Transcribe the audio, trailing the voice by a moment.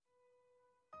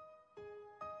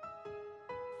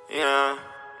Yeah.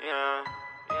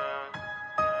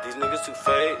 These niggas too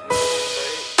fake.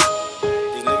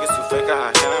 These niggas too fake,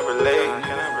 I cannot relate.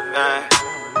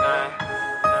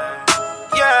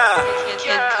 Yeah.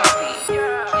 Covey.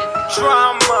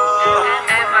 Drama.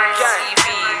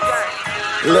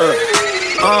 Look,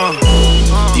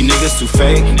 these niggas too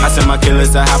fake. I send my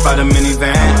killers to hop out the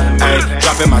minivan. Ayy,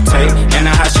 dropping my tape, and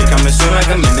the hot shit coming soon like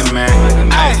a minute man.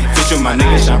 Ayy, fish with my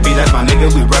nigga, Sean P, that's my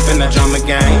nigga. We reppin' the drama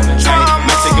gang. Ayy,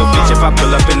 might take a bitch if I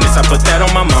pull up in this. I put that on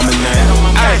my mama name.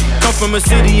 Ayy, come from a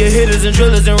city of hitters and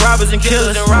drillers and robbers and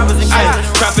killers. Ayy,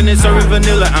 trapping and serving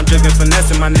vanilla. I'm drinking,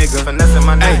 finessing my nigga.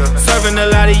 Ayy, serving a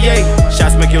lot of yay.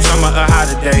 Shots make your summer a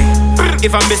holiday.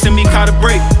 If I'm missing me, caught a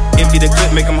break. Empty the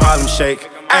clip, make them Harlem shake.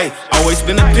 Ayy, always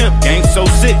been a pimp, gang so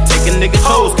sick. Taking niggas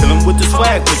hoes, kill 'em with the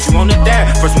swag, put you on the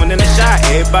dab. First one in the shot,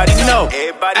 everybody know.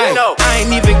 I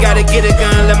ain't even gotta get a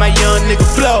gun, let my young nigga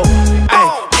flow.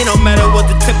 Ayy, it don't matter what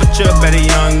the temperature, better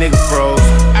young nigga froze.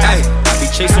 Ayy, I be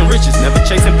chasing riches, never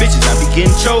chasing bitches. I be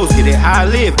getting chose, get it how I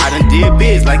live. I done did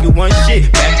biz like it one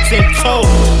shit, back 10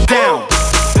 toes down.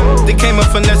 They came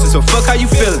up finessing, so fuck how you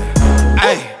feeling.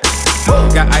 Ayy,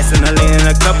 got ice in the lean in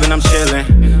a cup and I'm chillin'.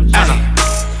 Ayy,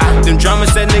 them drama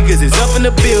said niggas is up in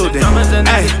the building.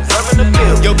 Ay,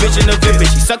 yo bitch in the VIP,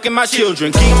 she sucking my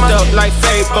children. Keeped up like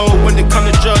Fabo, when it come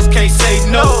to drugs, can't say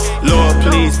no. Lord,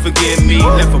 please forgive me,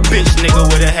 left a bitch nigga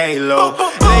with a halo.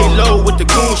 Lay low with the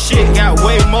goon shit, got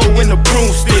way more in the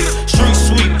broomstick. Street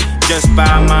sweep, just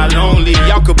by my lonely,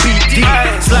 y'all could be deep.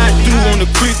 Slide through on the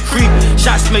creep,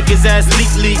 shots make his ass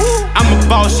leak. I'm a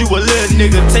boss, you a little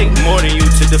nigga, take more than you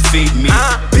to defeat me.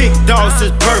 Big dog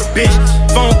since birth, bitch.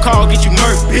 Phone call, get you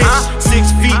murked, bitch.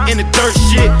 6 feet in the dirt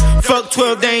shit. Fuck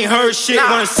 12, they ain't heard shit.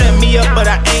 Wanna set me up, but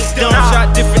I ain't dumb.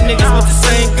 Shot different niggas with the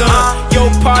same gun. Yo,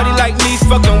 party like me,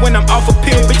 fucking when I'm off a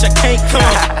pill, bitch, I can't come.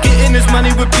 Getting this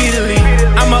money repeatedly.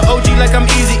 I'm a OG like I'm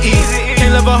Easy.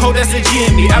 Can't love a hoe that's a G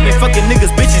in me. I been fucking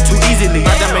niggas, bitches too easily.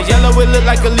 My diamond yellow, it look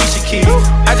like Alicia Keys.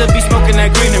 I just be smoking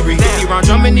that greenery. If you round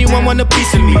drum, anyone want a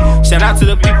piece of me. Shout out to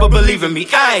the people believing me.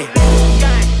 Ayy,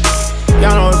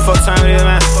 y'all know what the fuck time it is,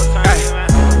 man.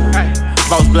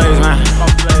 Boss Blaze, man.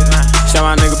 Shout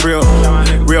my nigga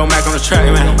Real Mac on the track,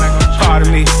 man. Part of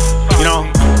me, you know.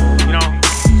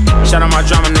 Shout out my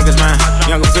drama niggas, man.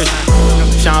 Young Official,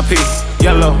 Sean P,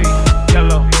 Yellow.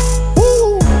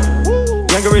 Woo!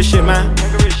 Younger rich shit, man.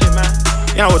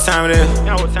 You know what time it is.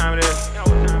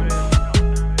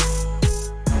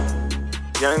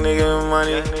 Young nigga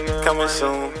money coming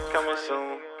soon.